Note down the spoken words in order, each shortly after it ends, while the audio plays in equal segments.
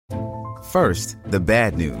First, the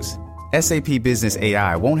bad news. SAP Business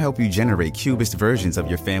AI won't help you generate cubist versions of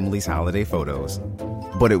your family's holiday photos.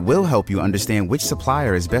 But it will help you understand which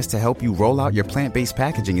supplier is best to help you roll out your plant-based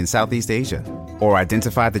packaging in Southeast Asia, or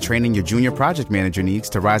identify the training your junior project manager needs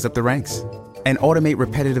to rise up the ranks, and automate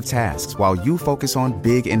repetitive tasks while you focus on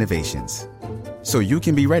big innovations, so you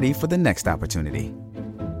can be ready for the next opportunity.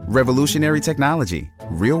 Revolutionary technology,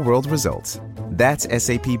 real-world results. That's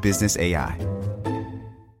SAP Business AI.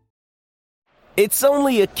 It's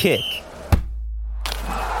only a kick,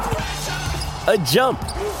 a jump,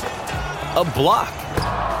 a block.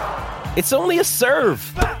 It's only a serve.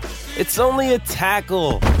 It's only a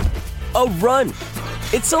tackle, a run.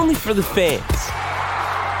 It's only for the fans.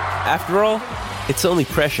 After all, it's only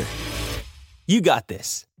pressure. You got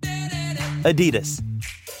this. Adidas.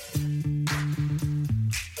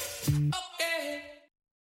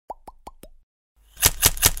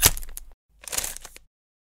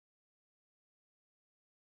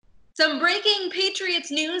 Some breaking Patriots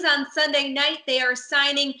news on Sunday night. They are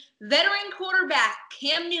signing veteran quarterback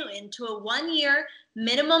Cam Newton to a one-year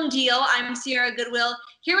minimum deal. I'm Sierra Goodwill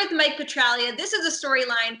here with Mike Petralia. This is a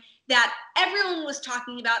storyline that everyone was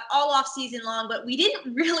talking about all off season long, but we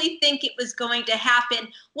didn't really think it was going to happen.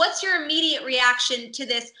 What's your immediate reaction to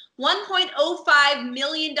this $1.05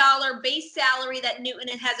 million base salary that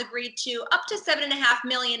Newton has agreed to, up to $7.5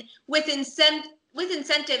 million with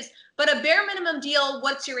incentives, but a bare minimum deal?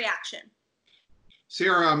 What's your reaction?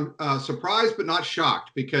 Sarah, I'm surprised but not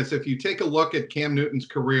shocked, because if you take a look at Cam Newton's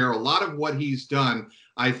career, a lot of what he's done,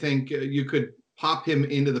 I think you could pop him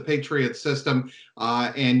into the Patriots system,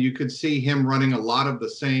 and you could see him running a lot of the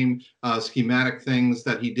same schematic things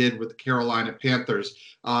that he did with the Carolina Panthers.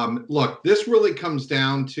 Look, this really comes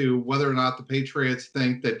down to whether or not the Patriots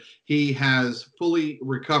think that he has fully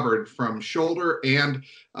recovered from shoulder and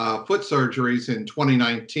foot surgeries in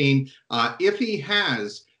 2019. If he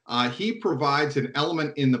has, he provides an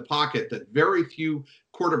element in the pocket that very few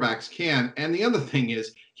quarterbacks can. And the other thing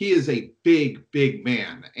is, he is a big, big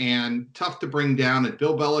man and tough to bring down. And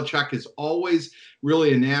Bill Belichick is always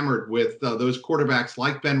really enamored with those quarterbacks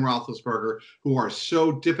like Ben Roethlisberger, who are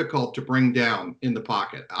so difficult to bring down in the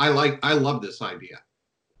pocket. I love this idea.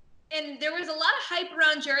 And there was a lot of hype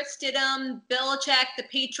around Jarrett Stidham, Belichick, the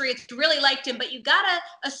Patriots really liked him, but you gotta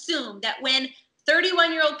assume that when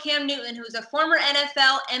 31-year-old Cam Newton, who's a former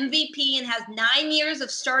NFL MVP and has 9 years of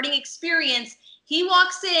starting experience, he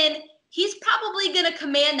walks in, he's probably going to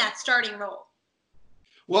command that starting role.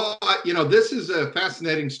 Well, this is a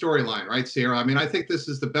fascinating storyline, right, Sierra? I mean, I think this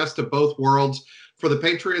is the best of both worlds. For the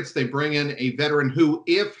Patriots, they bring in a veteran who,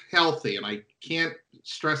 if healthy, and I can't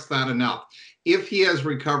stress that enough, if he has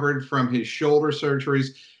recovered from his shoulder surgery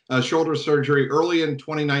early in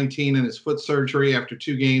 2019 and his foot surgery after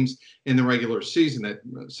 2 games in the regular season that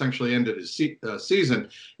essentially ended his season.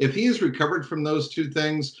 If he has recovered from those 2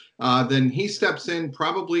 things, then he steps in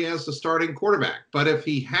probably as the starting quarterback. But if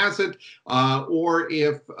he hasn't, or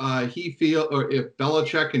if if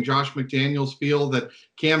Belichick and Josh McDaniels feel that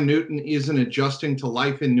Cam Newton isn't adjusting to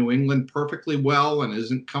life in New England perfectly well and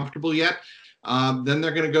isn't comfortable yet, then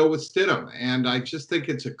they're going to go with Stidham. And I just think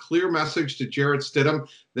it's a clear message to Jarrett Stidham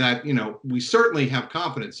that, we certainly have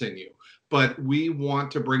confidence in you, but we want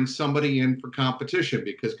to bring somebody in for competition,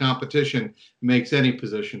 because competition makes any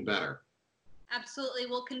position better. Absolutely.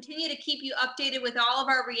 We'll continue to keep you updated with all of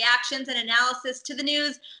our reactions and analysis to the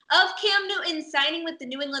news of Cam Newton signing with the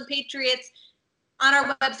New England Patriots on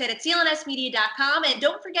our website at clnsmedia.com. And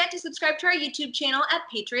don't forget to subscribe to our YouTube channel at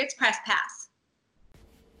Patriots Press Pass.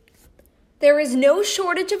 There is no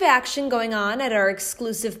shortage of action going on at our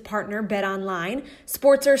exclusive partner, BetOnline.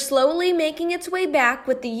 Sports are slowly making its way back,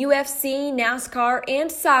 with the UFC, NASCAR,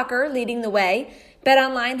 and soccer leading the way.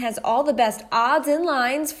 BetOnline has all the best odds and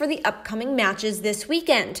lines for the upcoming matches this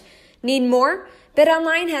weekend. Need more?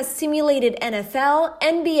 BetOnline has simulated NFL,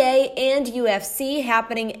 NBA, and UFC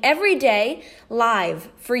happening every day live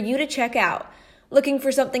for you to check out. Looking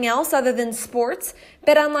for something else other than sports?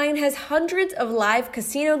 BetOnline has hundreds of live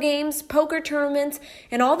casino games, poker tournaments,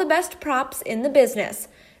 and all the best props in the business.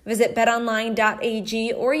 Visit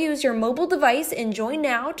betonline.ag or use your mobile device and join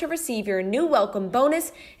now to receive your new welcome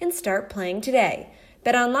bonus and start playing today.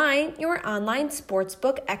 BetOnline, your online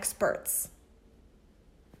sportsbook experts.